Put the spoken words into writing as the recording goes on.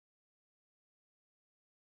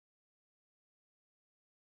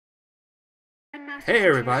Hey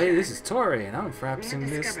everybody, this is Toray, and I'm practicing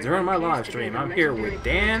this during my live stream. I'm here with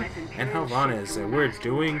Dan and Halvanis, and we're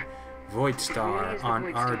doing Swtor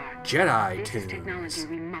on our Jedi toons.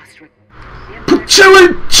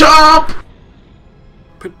 Chewy chomp!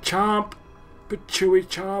 Chomp! Chewy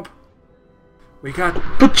chomp! We got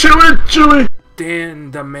Chewy!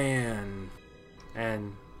 Dan the man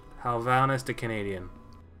and Halvanis the Canadian.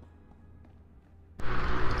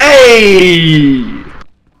 Hey!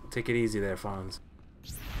 Take it easy there, Fonz.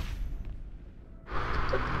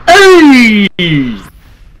 Hey!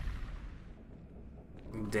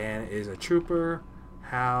 Dan is a trooper.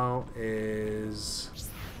 Hal is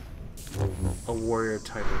a warrior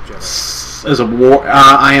type of Jedi. As a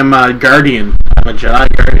I am a guardian. I'm a Jedi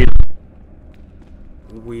guardian.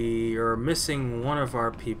 We are missing one of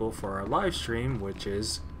our people for our live stream, which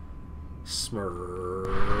is Smurf.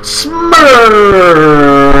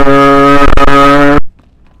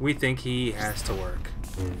 We think he has to work,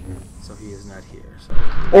 so he is not here. So.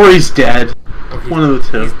 Or he's dead. One of the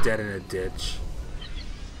two. He's dead in a ditch.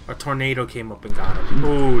 A tornado came up and got him.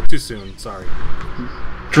 Ooh, too soon. Sorry.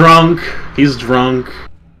 Drunk. He's drunk.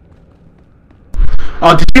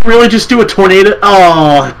 Oh, did you really just do a tornado?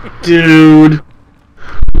 Oh, dude.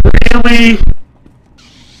 Really?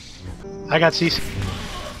 I got CC.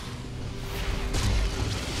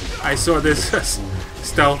 I saw this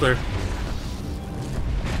stealther.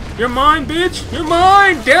 You're mine, bitch! You're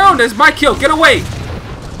mine! Down! That's my kill! Get away!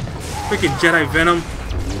 Freaking Jedi Venom.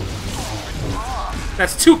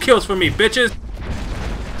 That's 2 kills for me, bitches!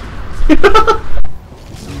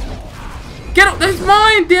 Get up! That's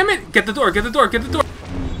mine! Damn it! Get the door! Get the door! Get the door!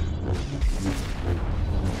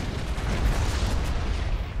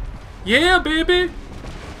 Yeah, baby!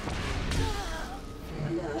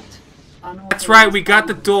 That's right, we got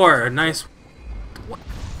the door. Nice.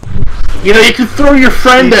 You know, you can throw your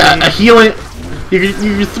friend a healing... You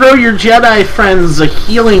can throw your Jedi friends a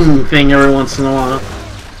healing thing every once in a while.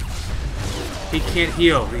 He can't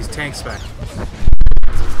heal. He's tank spec.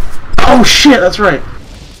 Oh shit, that's right.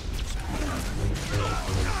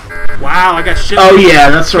 Wow, I got shit. Oh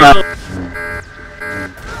yeah, that's right.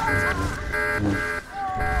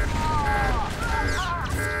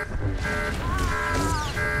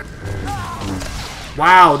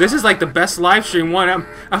 Wow, this is like the best live stream one. I'm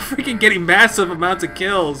freaking getting massive amounts of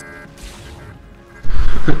kills.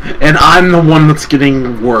 And I'm the one that's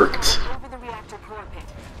getting worked. Over the reactor core pit.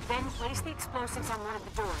 Then place the explosives on one of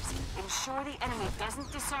the doors. Ensure the enemy doesn't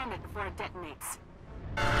disarm it before it detonates.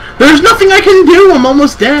 There's nothing I can do. I'm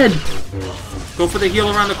almost dead. Go for the heal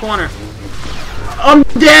around the corner. I'm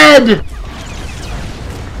dead.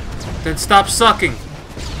 Then stop sucking.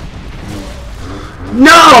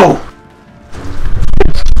 No.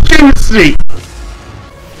 Juicy.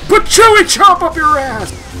 Put Chewy Chomp up your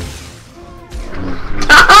ass.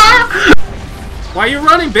 Why you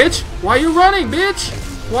running, bitch? Why you running, bitch?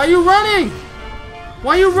 Why you running?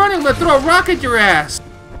 Why you running? Let's throw a rock at your ass.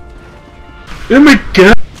 Oh my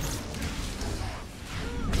god.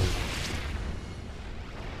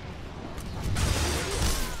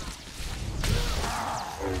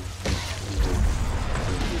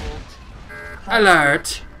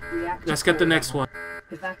 Alert. Let's get the next one.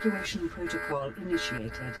 Evacuation protocol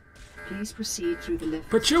initiated. Please proceed through the lift.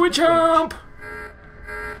 Put Chewy Chomp.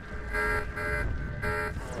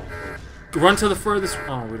 Run to the furthest.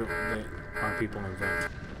 Oh, we don't. Wait, our people in vent.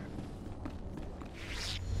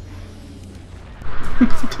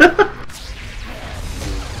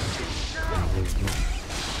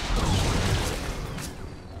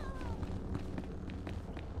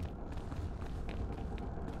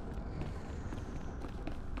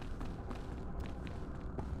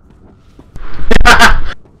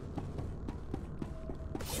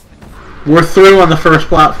 We're through on the first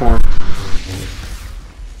platform.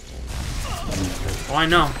 Oh, I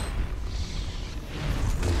know.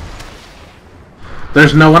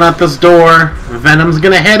 There's no one at this door. Venom's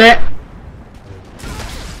gonna hit it.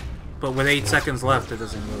 But with 8 seconds left, it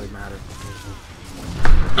doesn't really matter.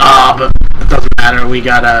 Ah, but it doesn't matter. We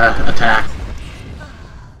gotta attack.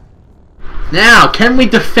 Now, can we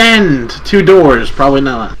defend 2 doors? Probably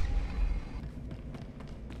not.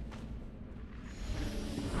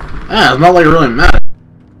 Ah, it's not like it really matters.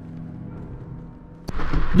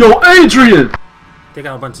 Yo, Adrian! They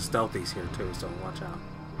got a bunch of stealthies here too, so watch out.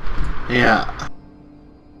 Yeah.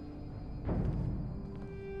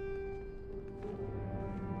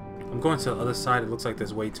 I'm going to the other side. It looks like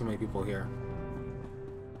there's way too many people here.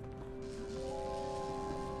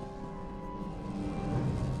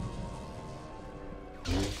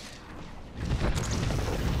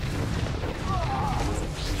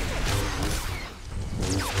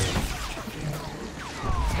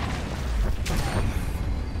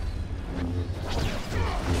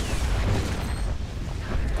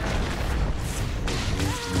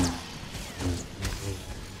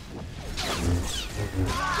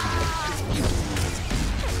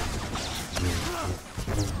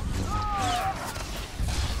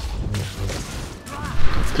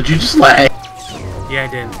 Did you just lag? Yeah,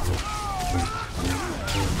 I did.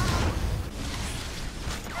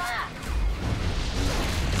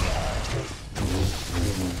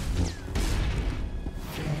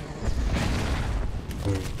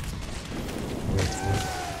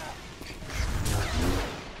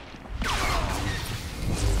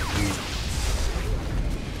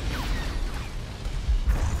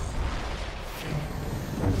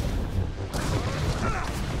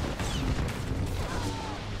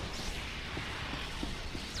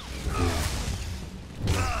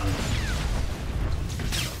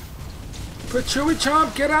 But Chewy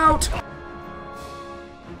Chomp, get out!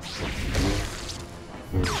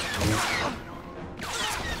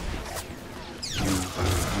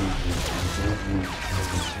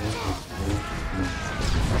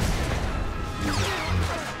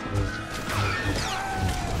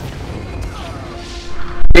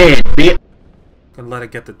 Dead, bitch. Gonna let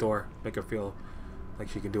it get the door. Make her feel like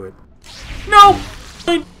she can do it. No!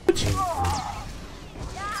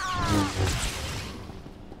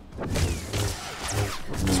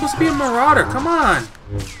 It's supposed to be a marauder, come on!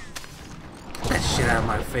 Get that shit out of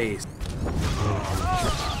my face.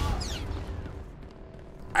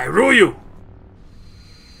 I rule you!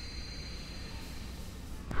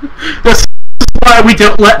 That's why we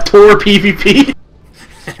don't let Swtor PVP.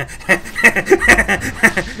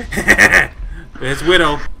 It's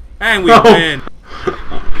Widow. And we Oh. win!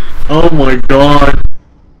 Oh my god.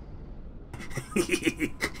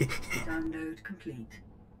 Download complete.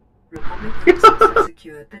 Republic forces have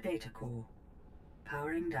secured the data core.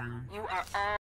 Powering down. You are all